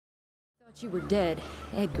You were dead.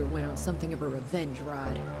 Edgar went on something of a revenge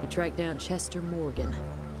ride. He tracked down Chester Morgan,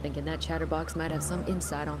 thinking that chatterbox might have some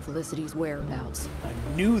insight on Felicity's whereabouts.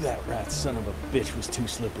 I knew that rat son of a bitch was too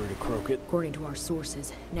slippery to croak it. According to our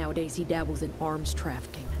sources, nowadays he dabbles in arms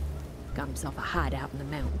trafficking. Got himself a hideout in the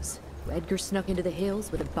mountains. Edgar snuck into the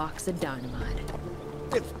hills with a box of dynamite.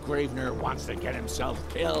 If Gravener wants to get himself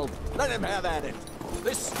killed, let him have at it.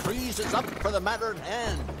 This trees is up for the matter at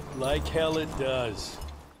hand. Like hell it does.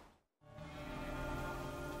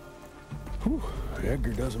 Whew,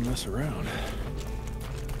 Edgar doesn't mess around.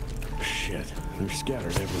 Shit, they're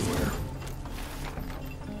scattered everywhere.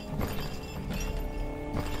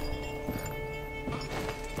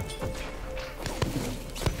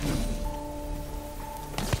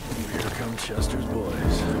 Here come Chester's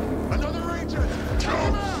boys. Another ranger! Don't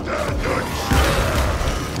stand a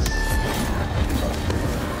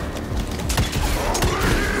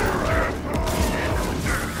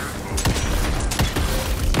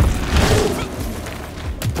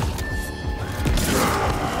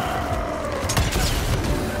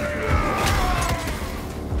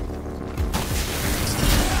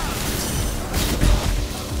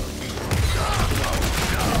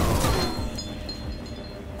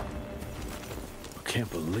Can't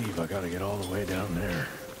believe I gotta get all the way down there.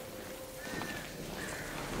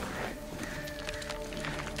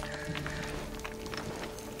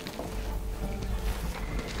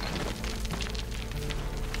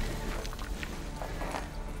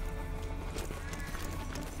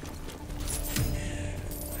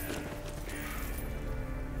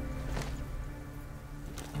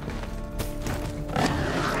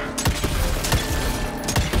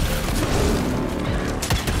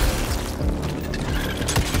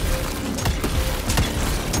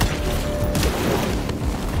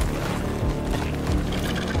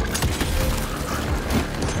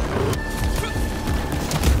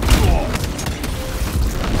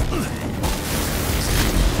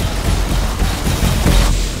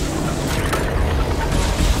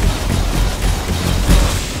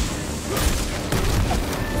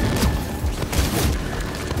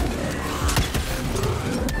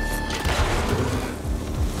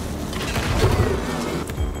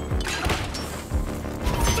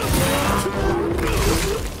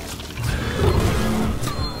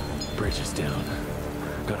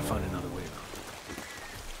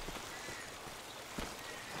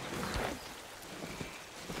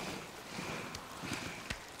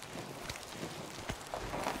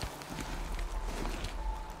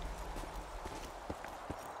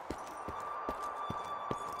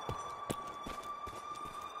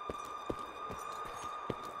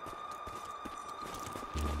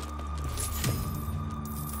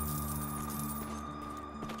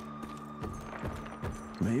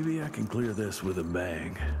 Maybe I can clear this with a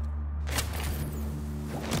bang.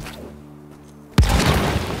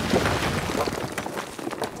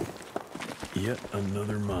 Yet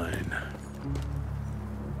another mine.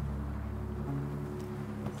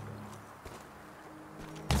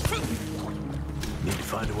 Need to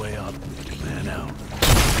find a way up. Man out.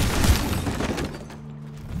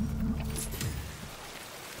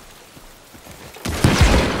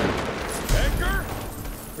 Edgar?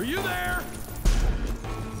 Are you there?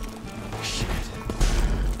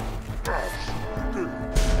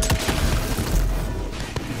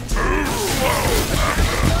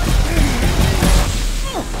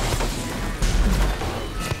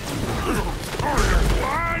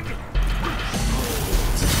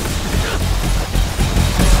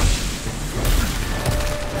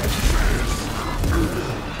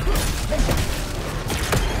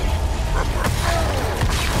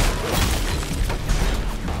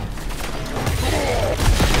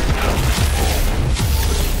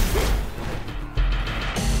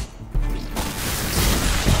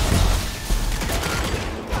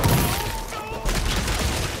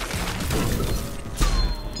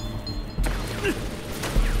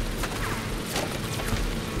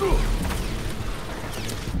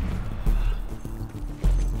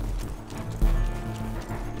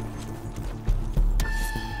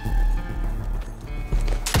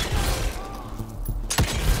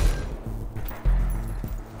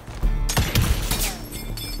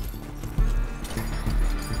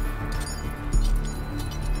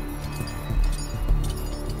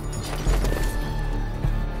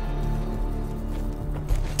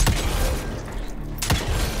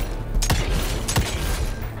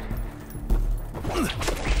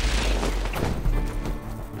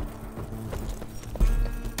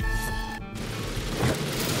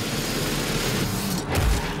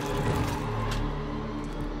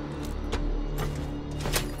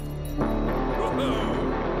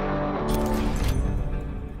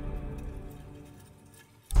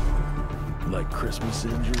 like Christmas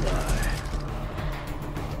in July.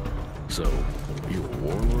 So, you're a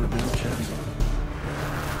warlord now, Chester?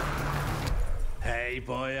 Hey,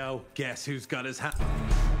 boyo, guess who's got his hat?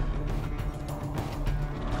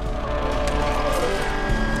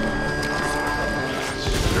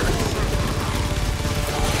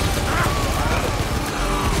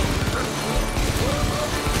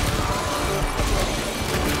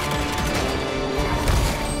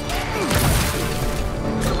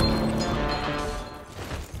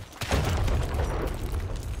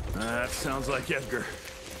 That sounds like Edgar.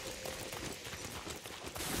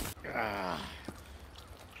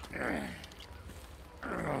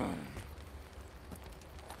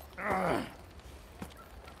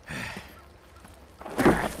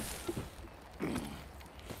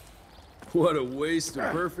 What a waste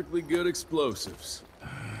of perfectly good explosives.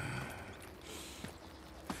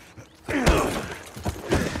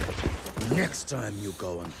 Next time you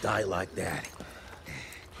go and die like that,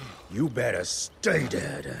 you better stay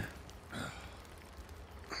dead.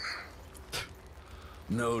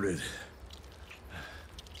 Noted.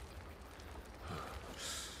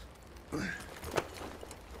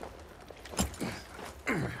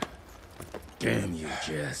 Damn you,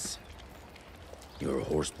 Jess. Your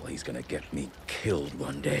horseplay's gonna get me killed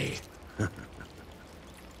one day.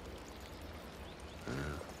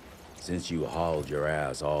 Since you hauled your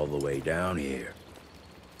ass all the way down here,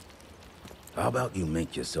 how about you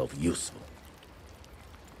make yourself useful?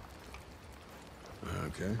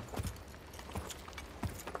 Okay.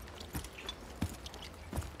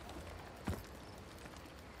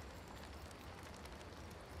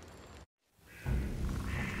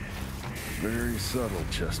 Very subtle,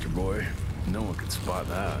 Chester boy. No one could spot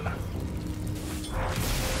that.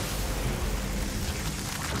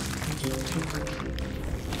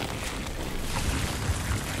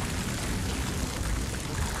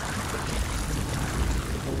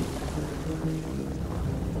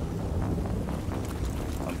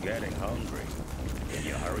 I'm getting hungry. Can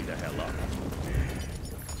you hurry the hell up?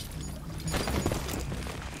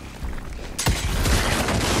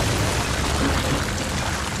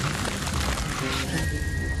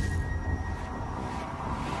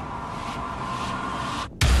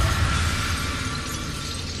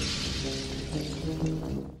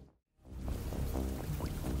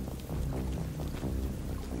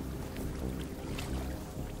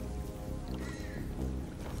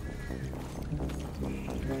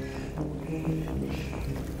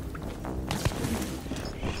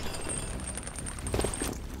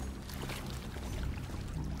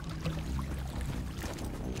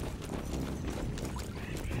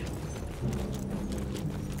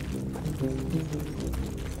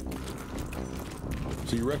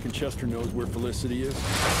 So you reckon Chester knows where Felicity is?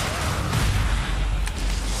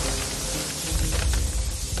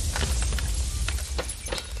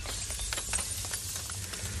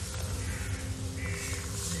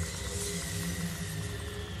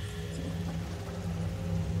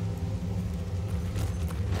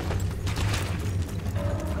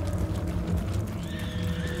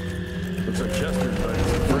 Looks like Chester invited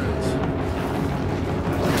some friends.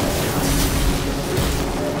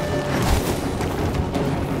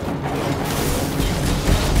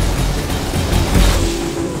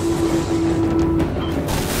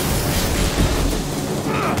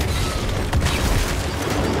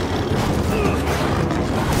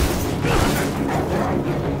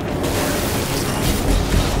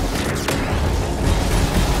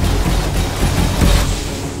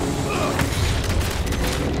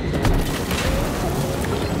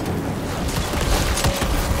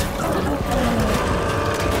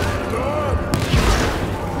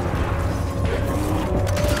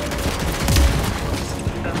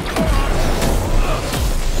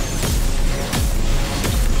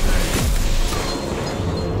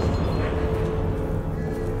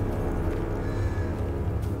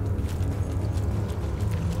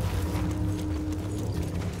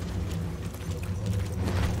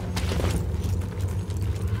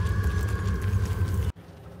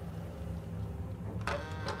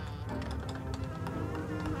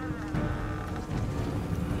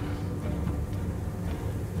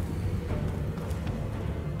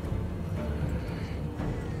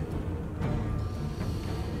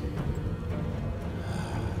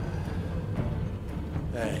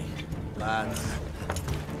 Hey, lads.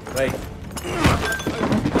 Wait.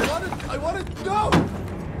 I wanna go!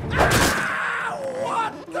 Ah,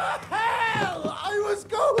 what the hell? I was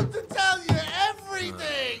going to tell you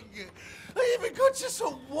everything! I even got you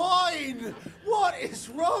some wine! What is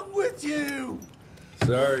wrong with you?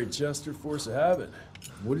 Sorry, Chester, force of habit.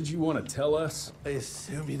 What did you want to tell us? I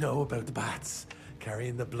assume you know about the bats,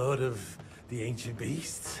 carrying the blood of The ancient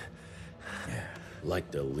beasts? Yeah,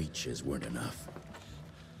 like the leeches weren't enough.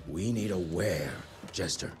 We need a where,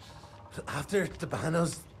 Jester. After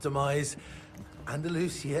Debano's demise,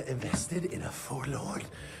 Andalusia invested in a forlorn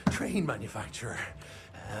train manufacturer,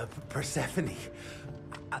 Persephone,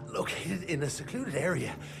 located in a secluded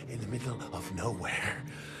area in the middle of nowhere.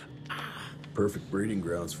 Perfect breeding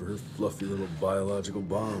grounds for her fluffy little biological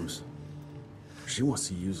bombs. She wants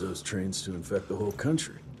to use those trains to infect the whole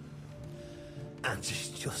country. And she's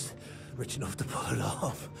just rich enough to pull it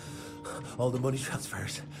off. All the money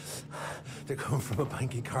transfers, they're coming from a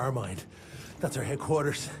bank in Carmine. That's her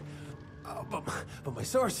headquarters. But my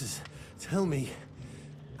sources tell me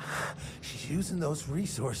she's using those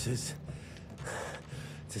resources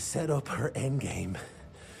to set up her endgame.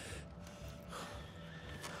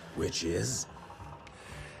 Which is?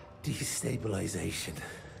 Destabilization.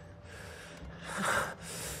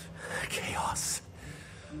 Chaos.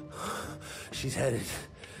 She's headed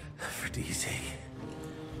for DC.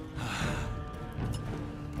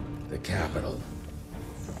 The capital.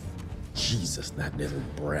 Jesus, that little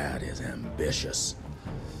brat is ambitious.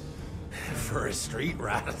 For a street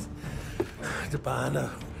rat.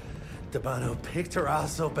 Debano picked her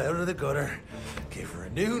ass up out of the gutter, gave her a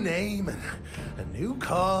new name and a new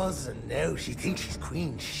cause, and now she thinks she's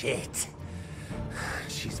queen shit.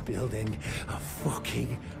 She's building a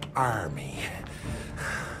fucking army.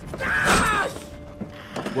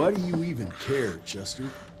 Why do you even care, Chester?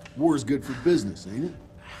 War's good for business, ain't it?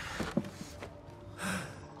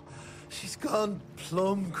 She's gone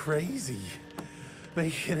plumb crazy.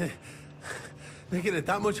 Making it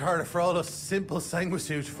that much harder for all us simple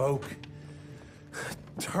sanguisuge folk.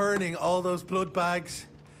 Turning all those blood bags.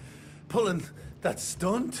 Pulling that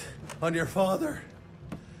stunt on your father.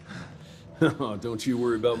 Oh, don't you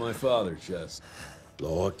worry about my father, Chest.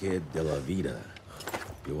 L'orchid de la vida.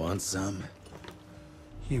 You want some?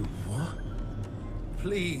 You what?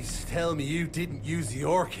 Please tell me you didn't use the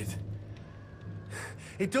orchid.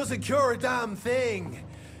 It doesn't cure a damn thing.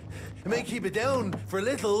 It may keep it down for a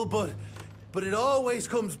little, but it always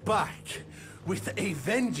comes back with a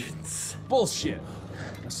vengeance. Bullshit.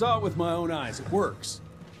 I saw it with my own eyes. It works.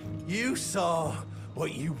 You saw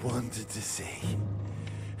what you wanted to see.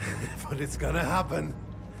 But it's gonna happen.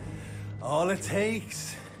 All it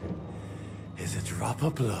takes is a drop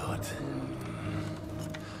of blood.